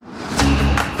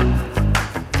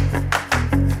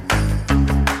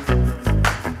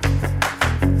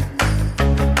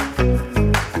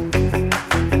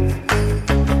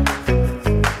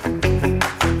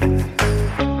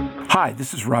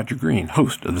Roger Green,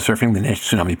 host of the Surfing the NASH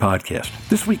Tsunami podcast.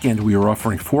 This weekend, we are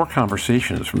offering 4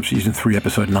 conversations from Season 3,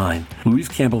 Episode 9. Louise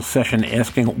Campbell's session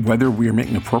asking whether we are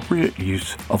making appropriate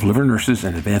use of liver nurses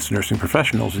and advanced nursing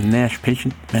professionals in NASH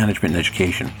patient management and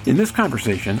education. In this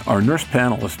conversation, our nurse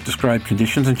panelists describe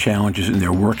conditions and challenges in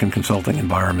their work and consulting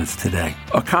environments today.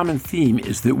 A common theme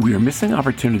is that we are missing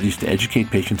opportunities to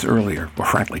educate patients earlier, or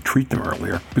frankly, treat them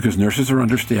earlier, because nurses are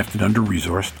understaffed and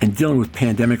under-resourced and dealing with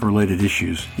pandemic-related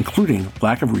issues, including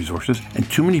lack of resources and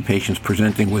too many patients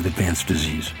presenting with advanced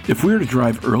disease. If we are to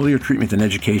drive earlier treatment and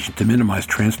education to minimize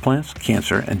transplants,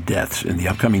 cancer, and deaths in the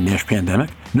upcoming NASH pandemic,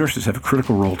 nurses have a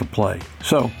critical role to play.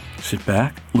 So, sit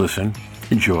back, listen,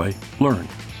 enjoy, learn,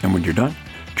 and when you're done,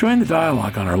 join the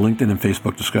dialogue on our LinkedIn and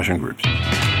Facebook discussion groups.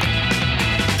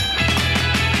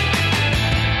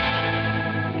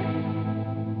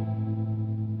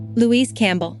 Louise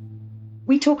Campbell.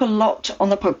 We talk a lot on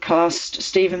the podcast,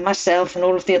 Steve and myself and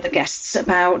all of the other guests,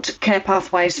 about care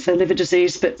pathways for liver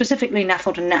disease, but specifically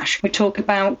NAFLD and NASH. We talk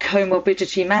about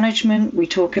comorbidity management. We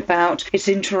talk about its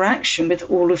interaction with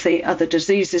all of the other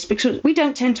diseases, because we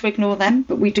don't tend to ignore them,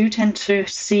 but we do tend to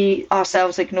see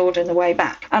ourselves ignored in the way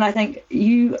back. And I think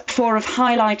you 4 have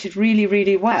highlighted really,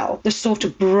 really well the sort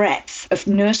of breadth of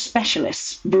nurse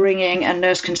specialists bringing and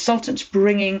nurse consultants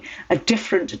bringing a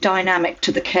different dynamic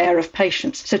to the care of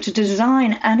patients. So to design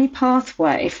any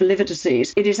pathway for liver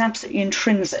disease, it is absolutely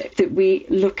intrinsic that we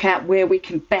look at where we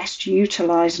can best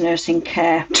utilize nursing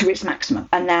care to its maximum.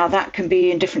 And now that can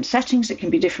be in different settings, it can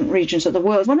be different regions of the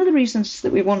world. One of the reasons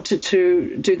that we wanted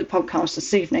to do the podcast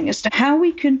this evening is to how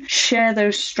we can share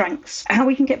those strengths, how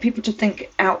we can get people to think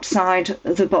outside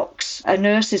the box. A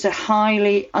nurse is a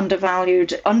highly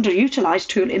undervalued, underutilized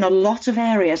tool in a lot of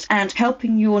areas, and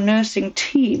helping your nursing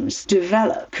teams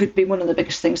develop could be one of the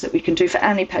biggest things that we can do for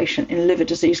any patient in liver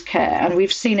disease care. And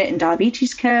we've seen it in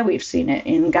diabetes care, we've seen it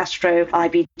in gastro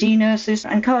IBD nurses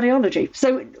and cardiology.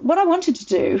 So what I wanted to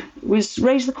do was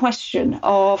raise the question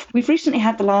of, we've recently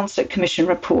had the Lancet Commission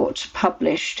report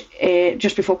published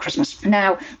just before Christmas.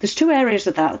 Now, there's 2 areas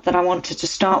of that I wanted to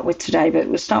start with today, but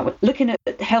we'll start with looking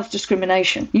at health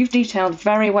discrimination. You've detailed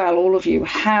very well, all of you,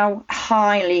 how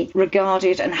highly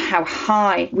regarded and how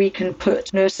high we can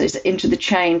put nurses into the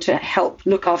chain to help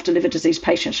look after liver disease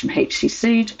patients, from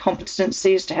HCC to competencies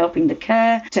to helping the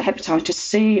care, to hepatitis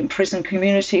C in prison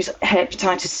communities,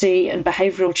 hepatitis C and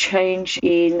behavioural change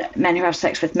in men who have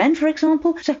sex with men, for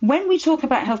example. So when we talk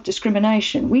about health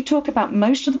discrimination, we talk about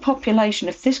most of the population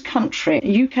of this country,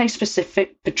 UK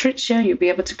specific. Patricia, you'll be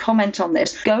able to comment on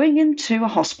this, going into a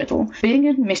hospital, being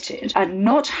admitted and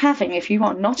not having, if you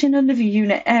are not in a liver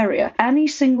unit area, any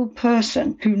single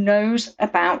person who knows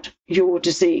about your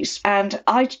disease. And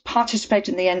I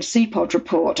participated in the NCPOD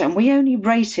report, and we only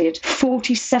rated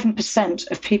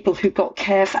 47% of people who got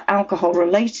care for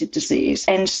alcohol-related disease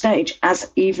end stage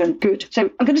as even good. So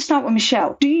I'm going to start with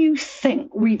Michelle. Do you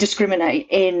think we discriminate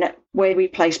in where we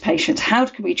place patients? How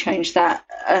can we change that?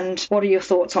 And what are your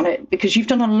thoughts on it? Because you've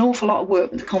done an awful lot of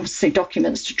work with the competency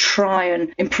documents to try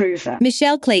and improve that.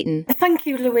 Michelle Clayton. Thank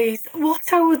you, Louise. What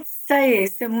I would say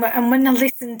is, and when I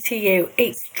listen to you,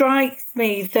 it strikes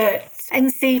me that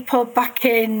NCPOD back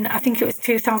in, I think it was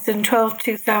 2012,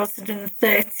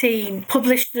 2013,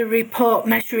 published the report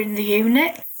measuring the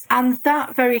units. And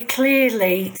that very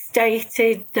clearly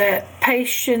stated that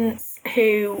patients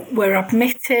who were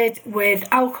admitted with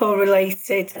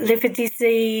alcohol-related liver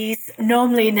disease,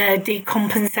 normally in a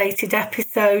decompensated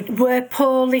episode, were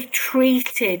poorly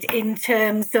treated in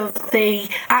terms of the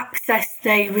access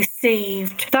they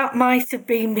received. That might have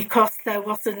been because there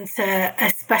wasn't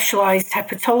a specialised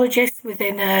hepatologist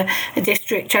within a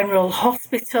district general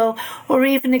hospital, or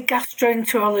even a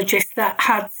gastroenterologist that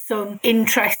had some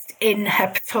interest in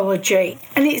hepatology.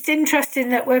 And it's interesting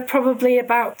that we're probably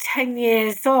about 10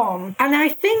 years on, and I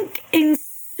think in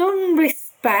some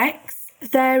respects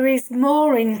there is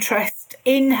more interest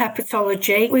in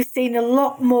hepatology. We've seen a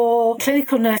lot more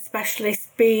clinical nurse specialists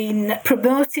being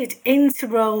promoted into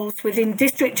roles within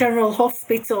district general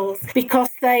hospitals because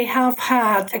they have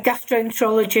had a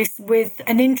gastroenterologist with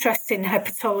an interest in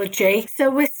hepatology. So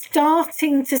we're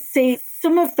starting to see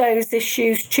some of those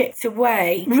issues chipped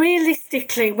away.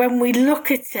 Realistically, when we look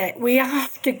at it, we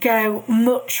have to go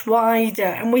much wider,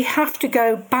 and we have to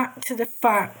go back to the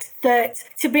fact that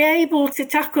to be able to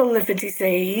tackle liver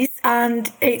disease,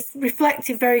 and it's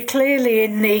reflected very clearly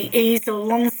in the EASL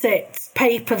Lancet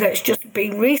paper that's just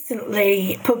been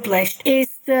recently published,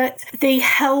 is that the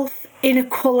health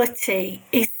inequality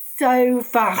is so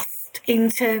vast in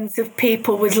terms of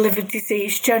people with liver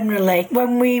disease generally.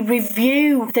 When we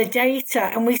review the data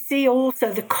and we see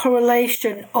also the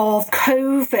correlation of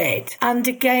COVID and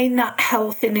again that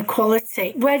health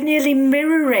inequality, we're nearly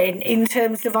mirroring in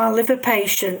terms of our liver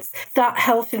patients that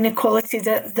health inequality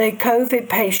that the COVID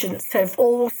patients have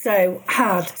also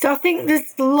had. So I think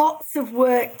there's lots of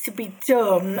work to be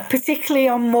done, particularly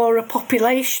on more a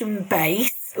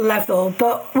population-based level,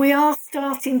 but we are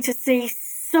starting to see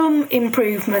some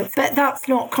improvements, but that's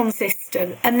not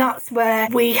consistent. And that's where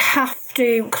we have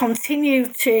to continue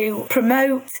to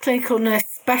promote clinical nurse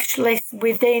specialists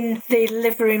within the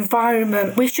liver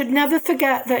environment. We should never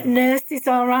forget that nurses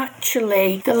are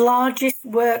actually the largest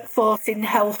workforce in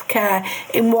healthcare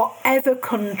in whatever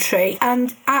country,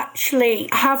 and actually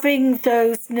having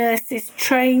those nurses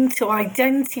trained to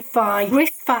identify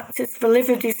risk factors for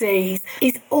liver disease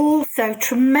is also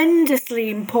tremendously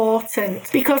important,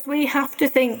 because we have to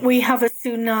think we have a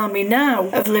tsunami now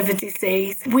of liver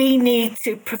disease. We need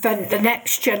to prevent the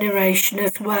next generation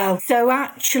as well. So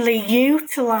actually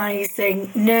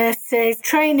utilising nurses,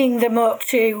 training them up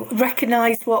to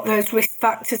recognise what those risk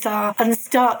factors are and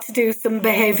start to do some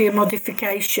behaviour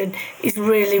modification is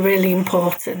really, really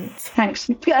important. Thanks.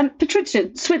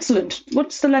 Patricia, Switzerland,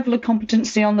 what's the level of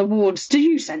competency on the wards? Do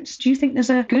you think there's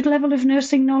a good level of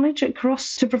nursing knowledge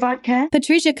across to provide care?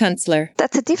 Patricia Kunzler.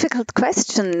 That's a difficult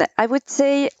question. I would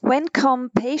say, when come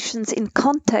patients in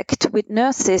contact with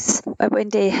nurses when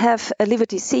they have a liver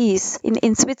disease?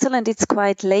 In Switzerland, it's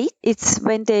quite late. It's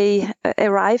when they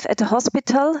arrive at a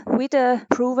hospital with a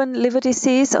proven liver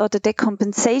disease or the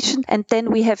decompensation. And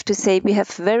then we have to say we have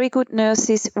very good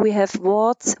nurses. We have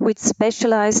wards with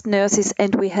specialized nurses.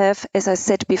 And we have, as I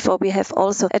said before, we have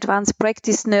also advanced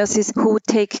practice nurses who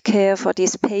take care for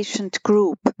this patient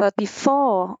group. But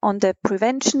before, on the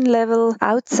prevention level,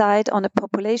 outside on a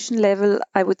population level,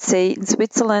 I would say in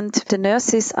Switzerland, the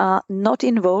nurses are not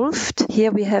involved.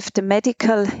 Here we have the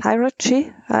medical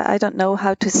hierarchy. I don't know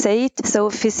how to say it. So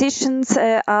physicians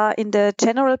are in the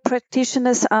general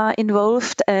practitioners are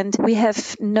involved, and we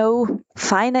have no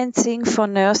financing for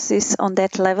nurses on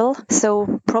that level.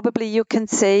 So probably you can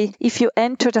say if you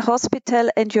enter the hospital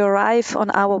and you arrive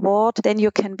on our ward, then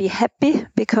you can be happy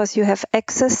because you have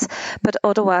access, but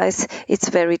otherwise it's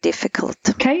very difficult.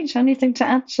 Kate, anything to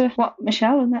add to what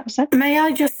Michelle and that said? May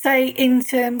I just say, in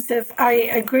terms of, I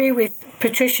agree with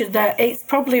Patricia that it's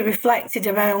probably reflected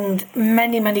around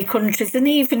many countries, and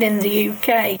even in the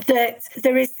UK, that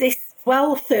there is this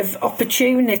wealth of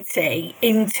opportunity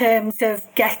in terms of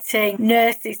getting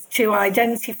nurses to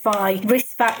identify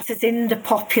risk factors in the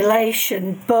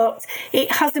population, but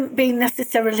it hasn't been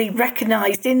necessarily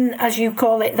recognised in, as you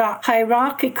call it, that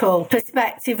hierarchical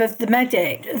perspective of the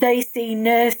medic. They see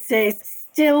nurses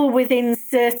still within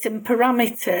certain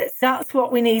parameters. That's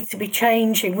what we need to be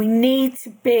changing. We need to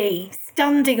be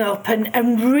standing up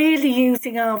and really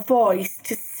using our voice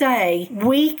to say,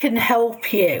 we can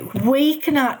help you. We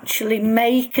can actually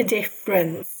make a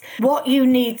difference. What you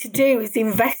need to do is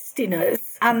invest in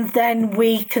us, and then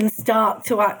we can start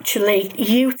to actually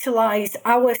utilise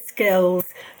our skills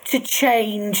to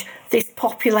change this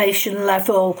population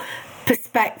level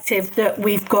perspective that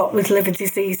we've got with liver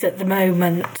disease at the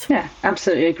moment. Yeah,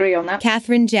 absolutely agree on that.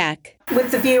 Catherine Jack.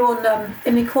 With the view on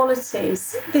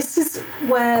inequalities, this is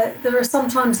where there are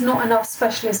sometimes not enough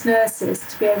specialist nurses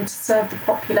to be able to serve the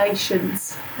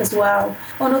populations as well.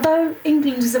 And although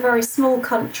England is a very small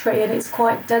country and it's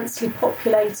quite densely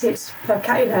populated per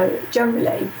capita,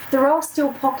 generally, there are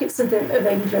still pockets of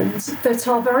England that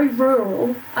are very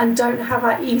rural and don't have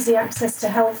that easy access to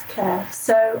healthcare.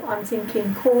 So I'm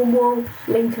thinking Cornwall,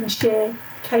 Lincolnshire,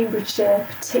 Cambridgeshire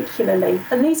particularly.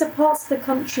 And these are parts of the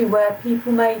country where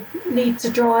people may need to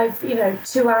drive,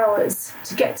 2 hours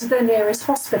to get to their nearest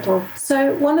hospital.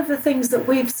 So one of the things that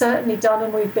we've certainly done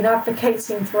and we've been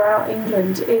advocating throughout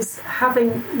England is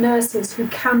having nurses who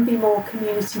can be more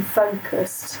community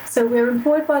focused. So we're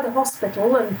employed by the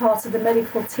hospital and part of the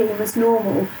medical team as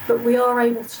normal, but we are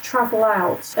able to travel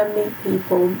out and meet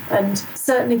people. And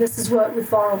certainly this has worked with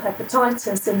viral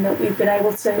hepatitis in that we've been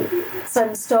able to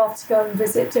send staff to go and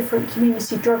visit different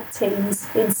community drug teams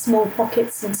in small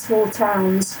pockets in small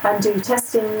towns and do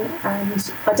testing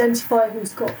and identify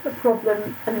who's got a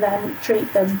problem and then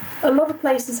treat them. A lot of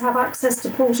places have access to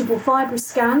portable fibrous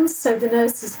scans, so the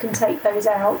nurses can take those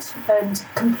out and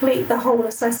complete the whole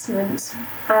assessment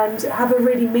and have a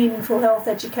really meaningful health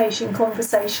education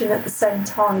conversation at the same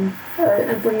time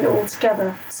and bring it all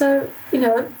together. So,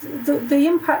 the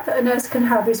impact that a nurse can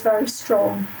have is very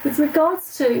strong. With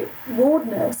regards to ward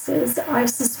nurses, I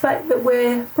suspect that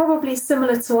we're probably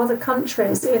similar to other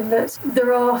countries in that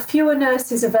there are fewer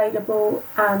nurses available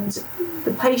and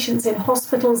the patients in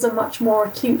hospitals are much more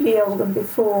acutely ill than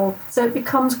before. So it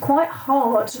becomes quite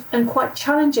hard and quite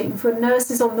challenging for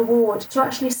nurses on the ward to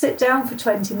actually sit down for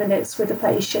 20 minutes with a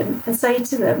patient and say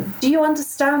to them, do you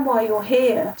understand why you're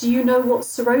here? Do you know what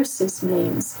cirrhosis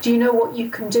means? Do you know what you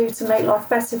can do to make life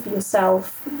better for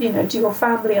yourself? Do your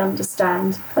family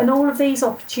understand? And all of these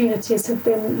opportunities have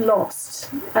been lost.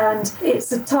 And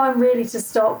it's a time really to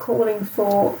start calling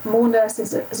for more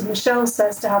nurses, as Michelle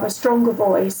says, to have a stronger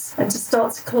voice and to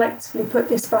start to collectively put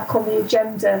this back on the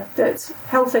agenda, that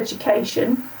health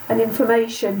education and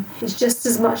information is just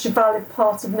as much a valid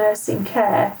part of nursing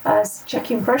care as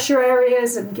checking pressure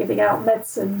areas and giving out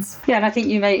medicines. Yeah, and I think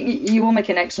you will make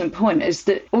an excellent point, is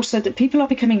that also that people are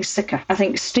becoming sicker. I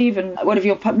think, Stephen, one of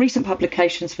your recent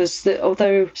publications was that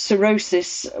although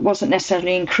cirrhosis wasn't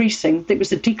necessarily increasing, it was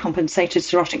the decompensated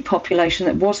cirrhotic population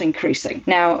that was increasing.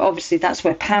 Now, obviously, that's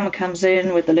where PAM comes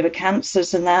in with the liver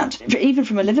cancers and that. Even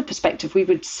from a liver perspective, we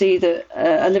would see that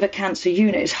a liver cancer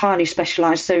unit is highly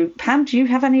specialised. So, Pam, do you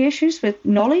have any issues with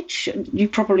knowledge? You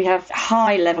probably have a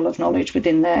high level of knowledge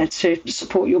within there to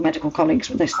support your medical colleagues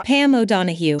with this. Pam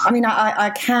O'Donoghue. I mean, I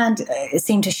can't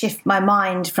seem to shift my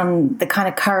mind from the kind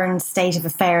of current state of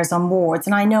affairs on wards.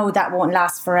 And I know that won't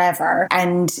last forever.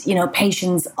 And,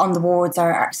 patients on the wards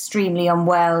are extremely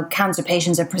unwell. Cancer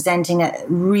patients are presenting at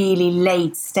really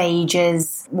late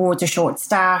stages. Wards are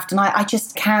short-staffed. And I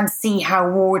just can't see how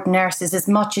ward nurses, as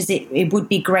much as it would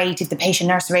be great if the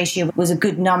patient-nurse ratio was a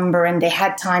good number and they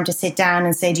had time to sit down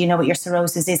and say, do you know what your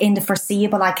cirrhosis is? In the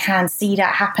foreseeable, I can't see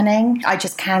that happening. I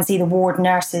just can't see the ward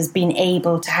nurses being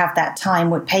able to have that time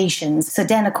with patients. So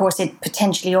then, of course, it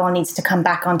potentially all needs to come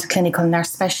back onto clinical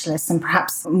nurse specialists and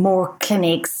perhaps more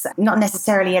clinics, not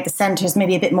necessarily at the centres,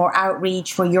 maybe a bit more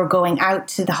outreach where you're going out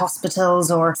to the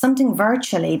hospitals or something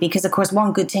virtually. Because, of course,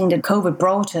 one good thing that COVID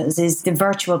brought us is the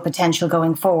virtual potential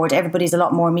going forward. Everybody's a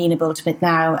lot more amenable to it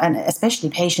now, and especially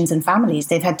patients and families.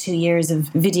 They've had 2 years of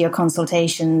video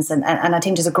consultations, and I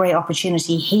think there's a great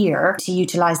opportunity here to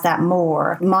utilise that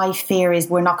more. My fear is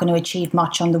we're not going to achieve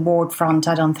much on the ward front,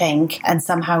 I don't think, and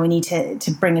somehow we need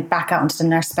to bring it back out onto the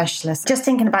nurse specialists. Just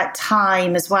thinking about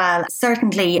time as well,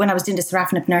 certainly when I was doing the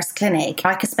sorafenib nurse clinic,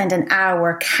 I could spend an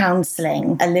hour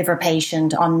counselling a liver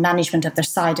patient on management of their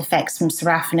side effects from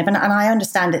sorafenib, and I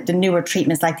understand that the newer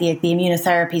treatments like the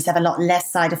immunotherapies have a lot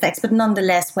less side effects, but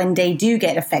nonetheless when they do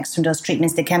get effects from those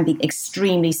treatments they can be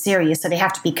extremely serious, so they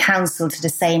have to be counselled to the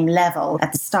same level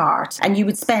at the start. And you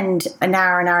would spend an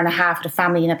hour and a half with a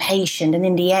family and a patient, and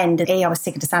in the end, A, I was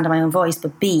sick of the sound of my own voice,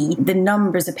 but B, the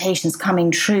numbers of patients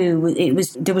coming through,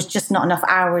 there was just not enough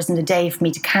hours in the day for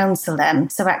me to counsel them.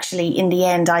 So actually in the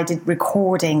end I did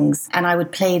recordings, and I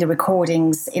would play the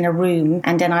recordings in a room,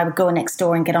 and then I would go next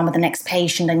door and get on with the next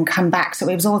patient and come back. So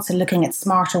it was also looking at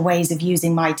smarter ways of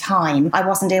using my time. I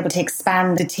wasn't able to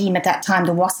expand the team at that time.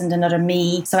 There wasn't another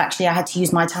me, so actually I had to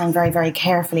use my time very, very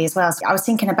carefully as well. So I was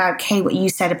thinking about, Kay, what you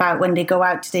said about when they go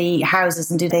out to the houses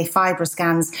and do their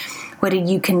FibroScans, whether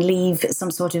you can leave some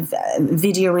sort of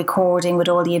video recording with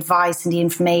all the advice and the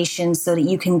information so that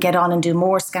you can get on and do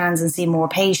more scans and see more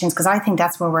patients, because I think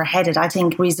that's where we're headed. I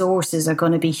think resources are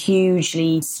going to be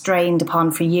hugely strained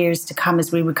upon for years to come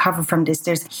as we recover from this.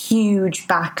 There's huge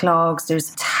backlogs.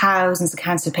 There's thousands of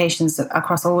cancer patients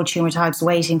across all tumour types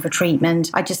waiting for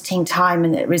treatment. I just think time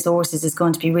and resources is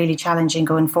going to be really challenging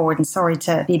going forward. And sorry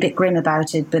to be a bit grim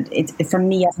about it, but for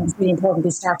me, I think it's really important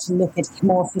we start to look at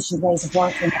more efficient ways of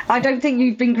working. I don't think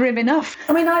you've been grim enough.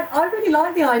 I mean, I really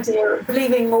like the idea of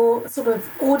leaving more sort of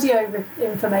audio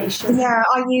information. Yeah,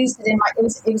 I used it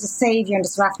it was a saviour in the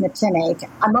sorafenib clinic.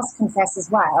 I must confess as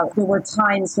well, there were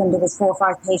times when there was 4 or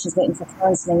 5 patients waiting for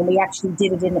counselling, and we actually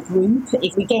did it in a group.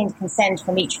 If we gained consent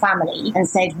from each family and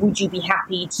said, would you be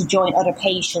happy to join other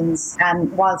patients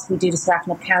whilst we do the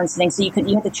sorafenib counselling? So you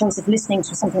had the choice of listening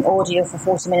to something audio for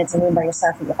 40 minutes in a room by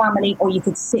yourself with your family, or you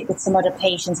could sit with some other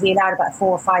patients. We allowed about 4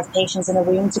 or 5 patients in a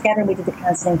room together, and we did the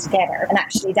counselling together. And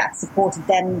actually that supported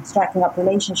them striking up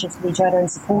relationships with each other and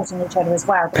supporting each other as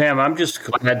well. Pam, I'm just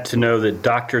glad to know that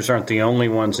doctors aren't the only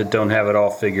ones that don't have it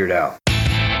all figured out.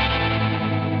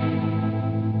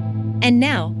 And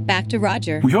now, back to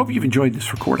Roger. We hope you've enjoyed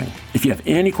this recording. If you have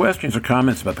any questions or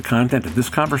comments about the content of this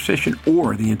conversation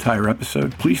or the entire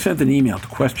episode, please send an email to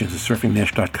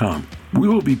questions@surfingnash.com. We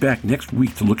will be back next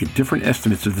week to look at different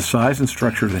estimates of the size and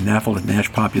structure of the NAFLD and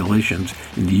NASH populations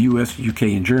in the US,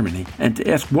 UK, and Germany, and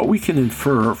to ask what we can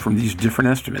infer from these different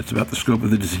estimates about the scope of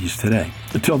the disease today.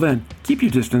 Until then, keep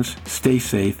your distance, stay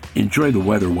safe, enjoy the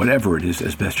weather, whatever it is,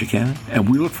 as best you can, and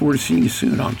we look forward to seeing you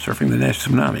soon on Surfing the NASH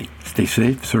Tsunami. Stay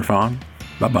safe, surf on.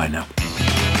 Bye-bye now.